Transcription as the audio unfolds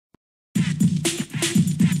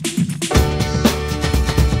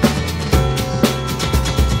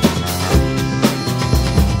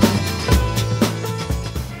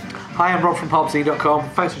Hi, I'm Rob from HopZine.com.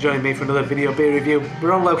 Thanks for joining me for another video beer review.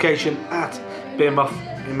 We're on location at Beermoth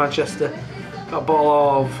in Manchester. Got a bottle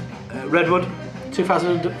of Redwood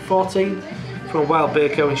 2014 from Wild Beer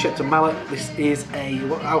Co in Shepton Mallet. This is a,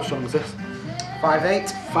 how strong is this? 5.8.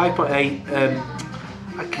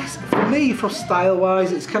 5.8. I guess for me, for style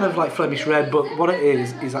wise, it's kind of like Flemish Red, but what it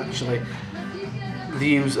is actually they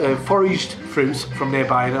use foraged fruits from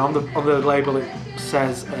nearby, and on the label it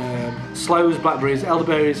says sloes, blackberries,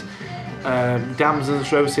 elderberries,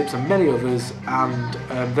 damsons, rose hips and many others, and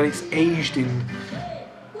then it's aged in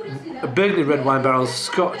Burgundy red wine barrels,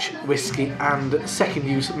 Scotch whiskey and second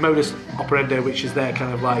use modus operandi, which is their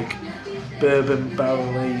kind of like bourbon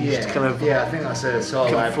barrel aged kind of, I think that's a sort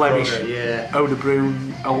of like Flemish product, Oda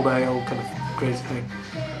Broom, old ale kind of crazy thing.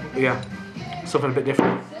 But yeah, something a bit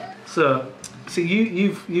different. So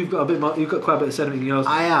you've got a bit more, you've got quite a bit of sediment in yours.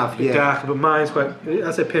 I have, a bit darker, but mine's quite,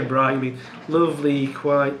 I say pin bright. I mean, lovely,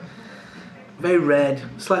 quite very red,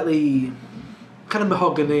 slightly kind of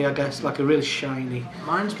mahogany, I guess, like a really shiny.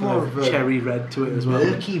 Mine's more of a cherry red to it as well.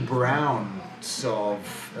 Murky brown, sort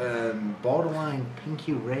of borderline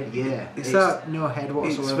pinky red. Yeah, It's that no head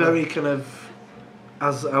whatsoever. It's very kind of,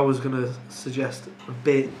 as I was going to suggest, a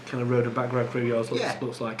bit kind of road background through yours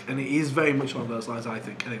looks like, and it is very much along those lines, I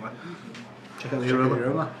think. Anyway. Check out the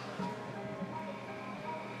aroma.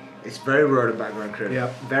 It's very road background crew.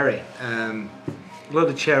 Yeah. Very. A load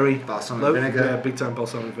of cherry. Balsamic vinegar. Yeah, big time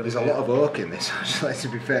balsamic vinegar. There's a lot of oak in this, actually, to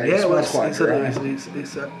be fair. Yeah, it smells quite it's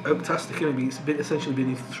oak-tastic. It's essentially been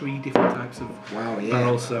in 3 different types of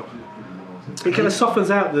barrels, so it kind of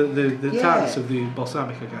softens out the tartness of the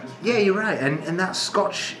balsamic, I guess. Yeah, you're right. And that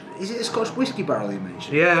Scotch, is it a Scotch whiskey barrel you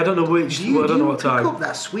mentioned? Yeah, I don't know which. I don't know what type. Do you pick up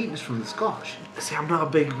that sweetness from the Scotch? See, I'm not a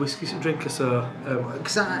big whiskey drinker, so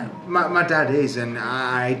because my dad is, and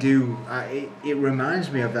I do. It reminds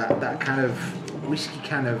me of that kind of whiskey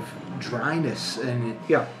kind of dryness and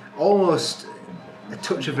almost a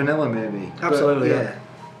touch of vanilla maybe. Absolutely, but,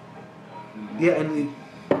 yeah, and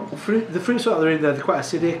the fruits that are in there, they're quite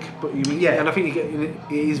acidic, but and I think you get it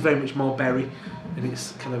is very much more berry, and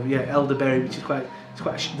it's kind of elderberry, which is quite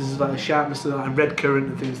there's like a sharpness to that, and red currant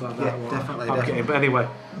and things like that. Yeah, definitely. But anyway,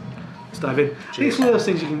 let's dive in. It's one of those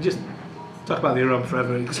things you can just talk about the aroma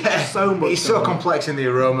forever. It's just so much. It's so complex in the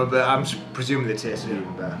aroma, but I'm presuming the taste is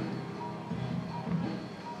even better.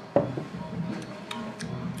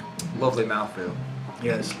 Lovely mouthfeel.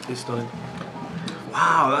 Yeah, it's stunning.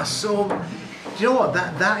 Wow, that's so. Do you know what?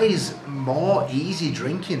 That is more easy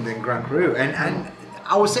drinking than Grand Cru. And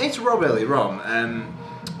I was saying to Rob earlier on,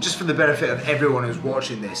 just for the benefit of everyone who's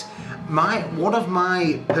watching this, my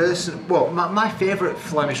favourite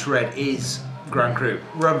Flemish Red is Grand Cru,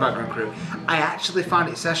 run back Grand Cru. I actually find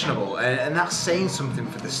it sessionable, and that's saying something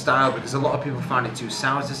for the style, because a lot of people find it too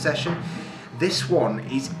sour to session. This one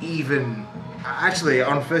is even, actually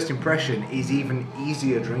on first impression, is even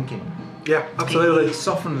easier drinking. Yeah, absolutely. It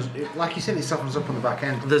softens, like you said, it softens up on the back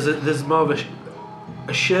end. There's more of a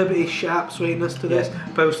sherbety, sharp sweetness to this,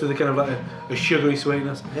 opposed to the kind of like a sugary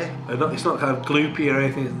sweetness. Yeah. It's not kind of gloopy or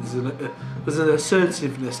anything. There's an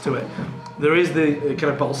assertiveness to it. There is the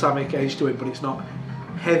kind of balsamic edge to it, but it's not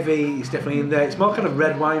heavy. It's definitely in there. It's more kind of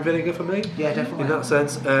red wine vinegar for me. Yeah, definitely. In that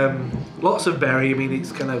sense, lots of berry. I mean,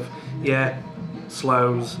 it's kind of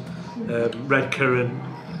sloes, red currant,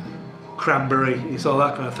 cranberry, it's all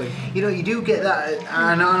that kind of thing. You know, you do get that.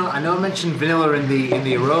 I know I mentioned vanilla in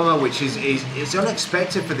the aroma, which is it's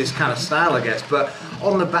unexpected for this kind of style, I guess. But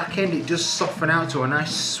on the back end, it does soften out to a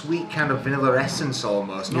nice sweet kind of vanilla essence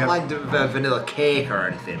almost. Not like the vanilla cake or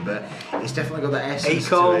anything, but it's definitely got that essence.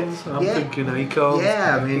 Acorns, to it. I'm thinking acorns.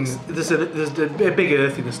 Yeah, I mean, there's a big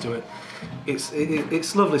earthiness to it.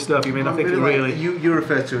 It's lovely stuff. I mean, I think really you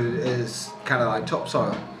refer to it as kind of like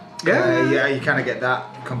topsoil. Yeah, you kind of get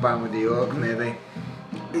that combined with the oak, maybe.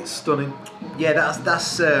 It's stunning. Yeah,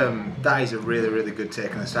 that is a really good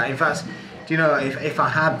take on the style. In fact, do you know, if I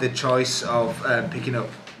had the choice of picking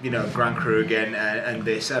up, Grand Cru again and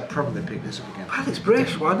this, I'd probably pick this up again. Well, it's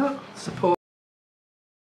British. Why not support?